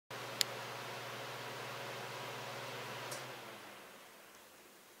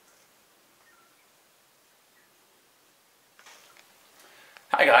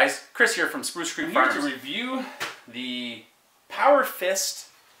Hi guys, Chris here from Spruce Creek Farms. I'm here to review the Power Fist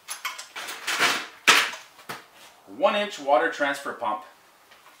 1-inch water transfer pump.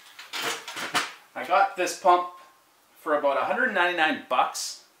 I got this pump for about 199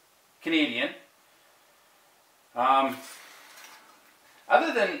 bucks Canadian. Other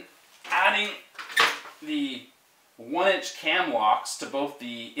than adding the 1-inch cam locks to both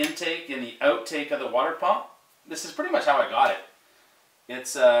the intake and the outtake of the water pump, this is pretty much how I got it.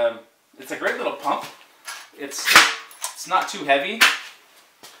 It's a great little pump. It's not too heavy.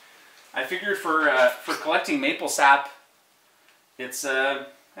 I figured for collecting maple sap, I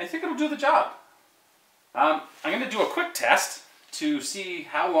think it'll do the job. I'm going to do a quick test to see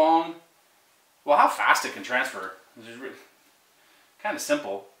how fast it can transfer. It's really kind of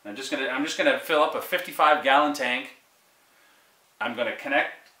simple. I'm just gonna fill up a 55-gallon tank. I'm going to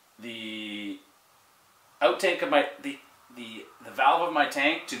connect the outtake of the valve of my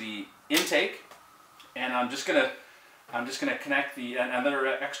tank to the intake, and I'm just gonna connect the another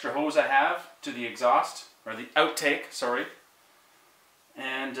extra hose I have to the exhaust, or the outtake, sorry,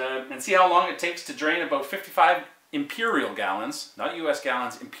 and see how long it takes to drain about 55 imperial gallons, not US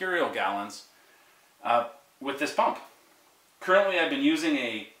gallons, imperial gallons, with this pump. Currently, I've been using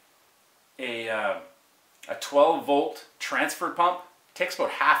a 12-volt transfer pump. It takes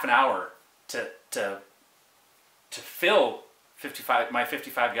about half an hour to fill my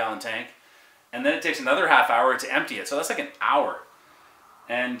 55-gallon tank, and then it takes another half hour to empty it. So that's like an hour.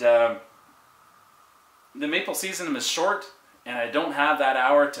 And the maple season is short, and I don't have that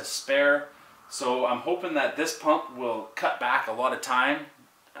hour to spare. So I'm hoping that this pump will cut back a lot of time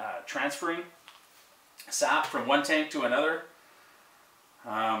transferring sap from one tank to another.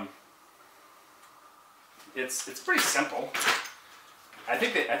 It's pretty simple. I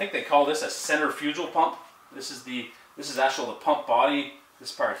think they call this a centrifugal pump. This is actually the pump body,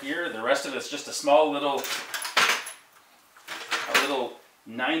 this part here. The rest of it's just a small little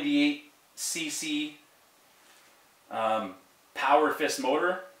 98 cc Power Fist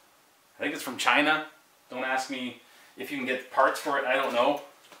motor. I think it's from China. Don't ask me if you can get parts for it. I don't know.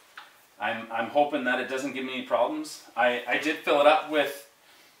 I'm hoping that it doesn't give me any problems. I did fill it up with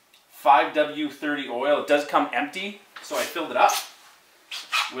 5W30 oil. It does come empty, so I filled it up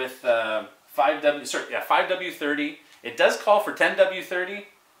with 5W30. It does call for 10W30,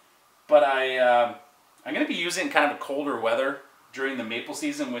 but I'm going to be using kind of a colder weather during the maple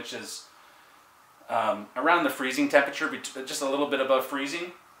season, which is around the freezing temperature, just a little bit above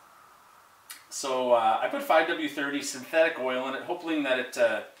freezing. So I put 5W30 synthetic oil in it, hoping that it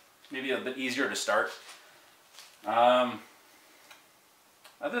maybe a bit easier to start. Other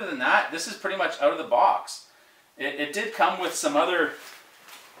than that, this is pretty much out of the box. It did come with some other.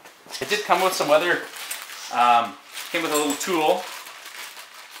 Came with a little tool,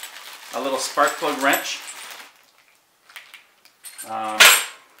 a little spark plug wrench, and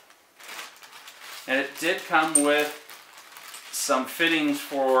it did come with some fittings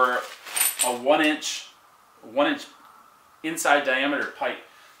for a 1-inch inside diameter pipe.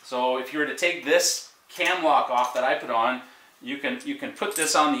 So if you were to take this cam lock off that I put on, you can put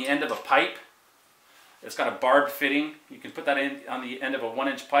this on the end of a pipe. It's got a barbed fitting. You can put that in on the end of a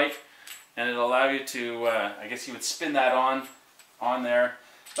 1-inch pipe, and it'll allow you to, I guess you would spin that on there.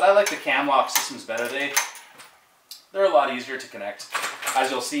 But I like the cam lock systems better. They're a lot easier to connect, as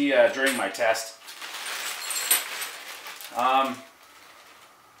you'll see during my test.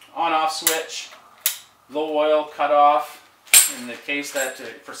 On-off switch, low oil cutoff in the case that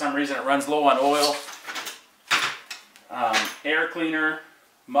for some reason it runs low on oil. Air cleaner,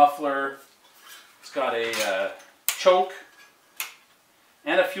 muffler. It's got a choke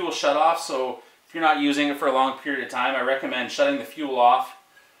and a fuel shutoff. So if you're not using it for a long period of time, I recommend shutting the fuel off,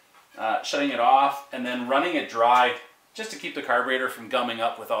 shutting it off, and then running it dry, just to keep the carburetor from gumming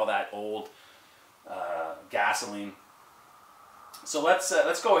up with all that old gasoline. So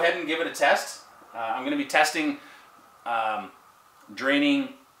let's go ahead and give it a test. I'm going to be testing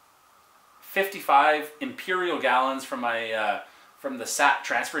draining 55 imperial gallons from my from the sap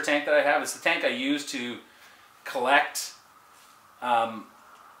transfer tank that I have. It's the tank I use to collect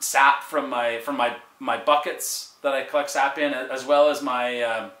sap from my buckets that I collect sap in, as well as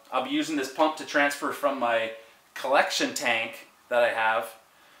my I'll be using this pump to transfer from my collection tank that I have.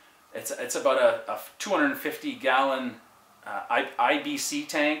 It's about a 250-gallon IBC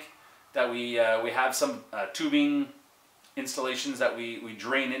tank that we have some tubing installations that we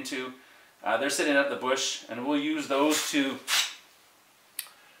drain into. They're sitting up the bush, and we'll use those to.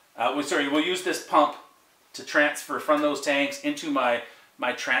 We'll use this pump to transfer from those tanks into my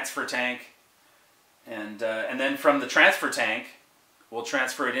transfer tank, and then from the transfer tank, we'll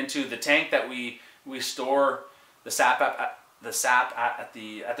transfer it into the tank that we store the sap at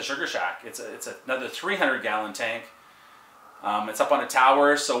the Sugar Shack. It's another 300-gallon tank. It's up on a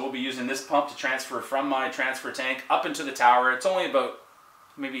tower, so we'll be using this pump to transfer from my transfer tank up into the tower. It's only about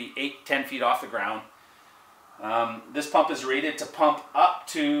maybe 8-10 feet off the ground. This pump is rated to pump up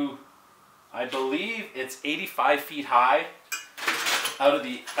to, I believe it's 85 feet high out of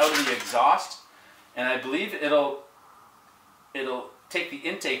the exhaust, and I believe it'll take the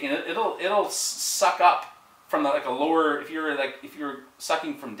intake and it'll suck up from like a lower, if you're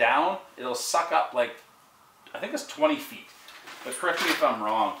sucking from down, it'll suck up like, I think it's 20 feet. But correct me if I'm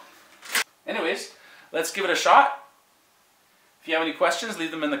wrong. Anyways, let's give it a shot. If you have any questions,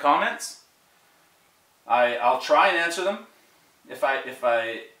 leave them in the comments. I'll try and answer them. If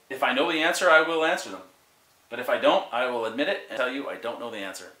I know the answer, I will answer them. But if I don't, I will admit it and tell you I don't know the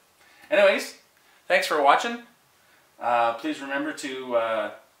answer. Anyways, thanks for watching. Please remember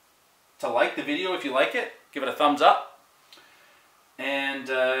to like the video if you like it. Give it a thumbs up. And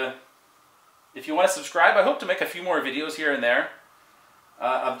if you want to subscribe, I hope to make a few more videos here and there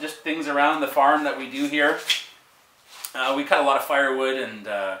of just things around the farm that we do here. We cut a lot of firewood,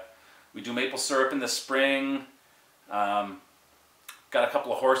 and we do maple syrup in the spring. Got a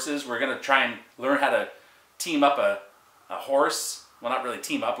couple of horses. We're going to try and learn how to team up a horse. Well, not really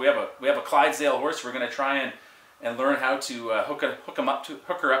team up. We have a Clydesdale horse. We're going to try and learn how to hook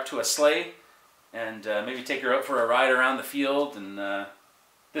her up to a sleigh, and maybe take her out for a ride around the field. And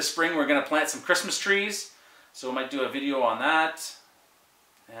this spring we're going to plant some Christmas trees, so we might do a video on that.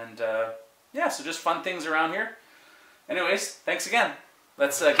 And yeah, so just fun things around here. Anyways, thanks again.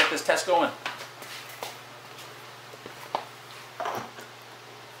 Let's get this test going.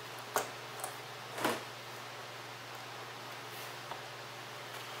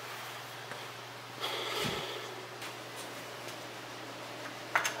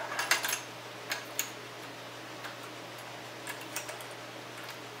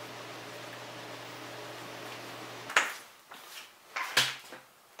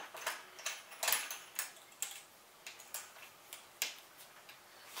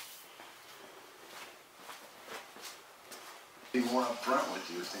 Be more upfront with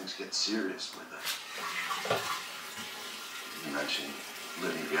you if things get serious with it. You mentioned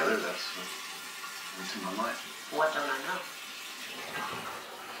living together, that's what's in my mind. What don't I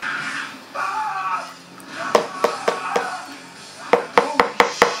know?